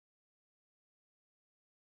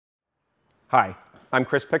Hi, I'm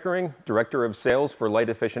Chris Pickering, Director of Sales for Light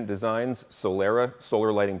Efficient Design's Solera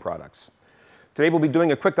solar lighting products. Today we'll be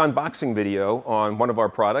doing a quick unboxing video on one of our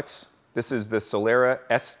products. This is the Solera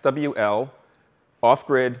SWL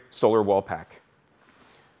off-grid solar wall pack.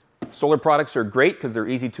 Solar products are great because they're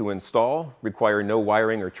easy to install, require no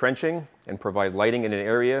wiring or trenching, and provide lighting in an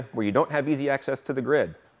area where you don't have easy access to the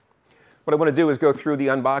grid. What I want to do is go through the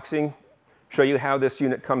unboxing, show you how this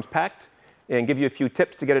unit comes packed, and give you a few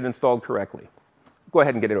tips to get it installed correctly. Go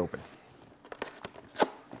ahead and get it open. Now,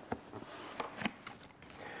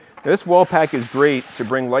 this wall pack is great to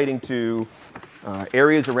bring lighting to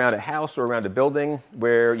areas around a house or around a building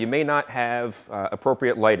where you may not have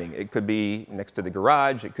appropriate lighting. It could be next to the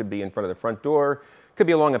garage, it could be in front of the front door, it could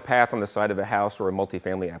be along a path on the side of a house or a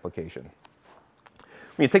multifamily application.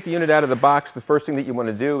 When you take the unit out of the box, the first thing that you want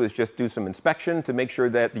to do is just do some inspection to make sure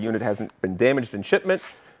that the unit hasn't been damaged in shipment.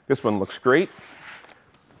 This one looks great.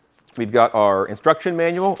 We've got our instruction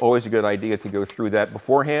manual. Always a good idea to go through that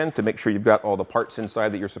beforehand to make sure you've got all the parts inside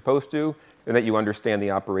that you're supposed to and that you understand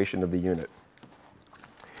the operation of the unit.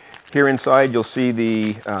 Here inside you'll see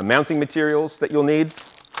the mounting materials that you'll need.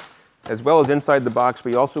 As well as inside the box,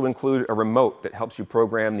 we also include a remote that helps you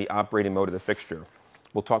program the operating mode of the fixture.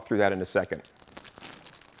 We'll talk through that in a second.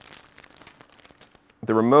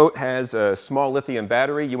 The remote has a small lithium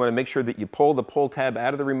battery. You want to make sure that you pull the pull tab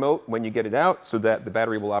out of the remote when you get it out so that the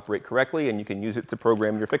battery will operate correctly and you can use it to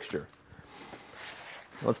program your fixture.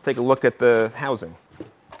 Let's take a look at the housing.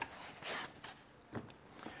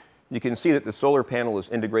 You can see that the solar panel is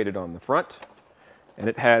integrated on the front and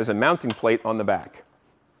it has a mounting plate on the back.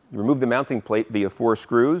 You remove the mounting plate via 4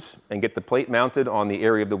 screws and get the plate mounted on the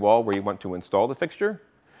area of the wall where you want to install the fixture.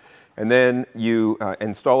 And then you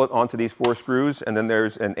install it onto these 4 screws, and then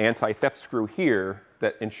there's an anti-theft screw here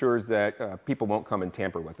that ensures that people won't come and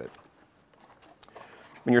tamper with it.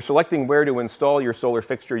 When you're selecting where to install your solar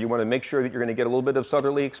fixture, you want to make sure that you're going to get a little bit of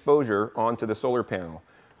southerly exposure onto the solar panel.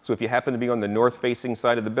 So if you happen to be on the north-facing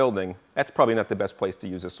side of the building, that's probably not the best place to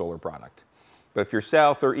use a solar product. But if you're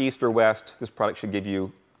south or east or west, this product should give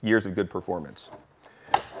you years of good performance.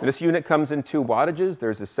 This unit comes in 2 wattages.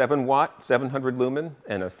 There's a 7-watt, 700 lumen,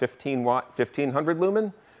 and a 15-watt, 1500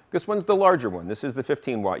 lumen. This one's the larger one. This is the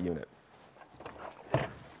 15-watt unit.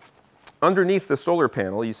 Underneath the solar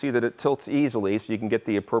panel, you see that it tilts easily so you can get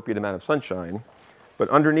the appropriate amount of sunshine. But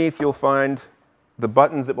underneath, you'll find the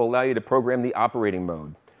buttons that will allow you to program the operating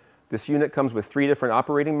mode. This unit comes with 3 different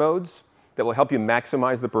operating modes that will help you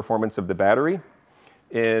maximize the performance of the battery.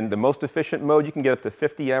 In the most efficient mode, you can get up to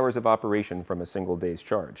 50 hours of operation from a single day's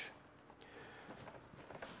charge.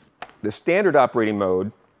 The standard operating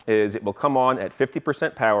mode is it will come on at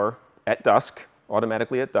 50% power at dusk,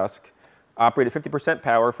 automatically at dusk, operate at 50%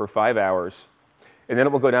 power for 5 hours, and then it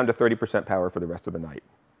will go down to 30% power for the rest of the night.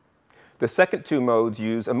 The second 2 modes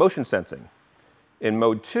use a motion sensing. In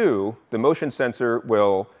mode 2, the motion sensor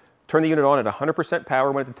will turn the unit on at 100%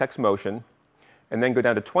 power when it detects motion, and then go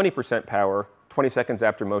down to 20% power 20 seconds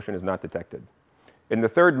after motion is not detected. In the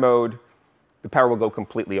third mode, the power will go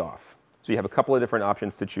completely off. So you have a couple of different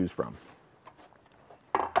options to choose from.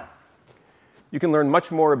 You can learn much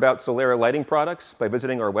more about Solera lighting products by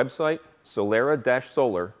visiting our website,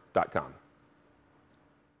 solera-solar.com.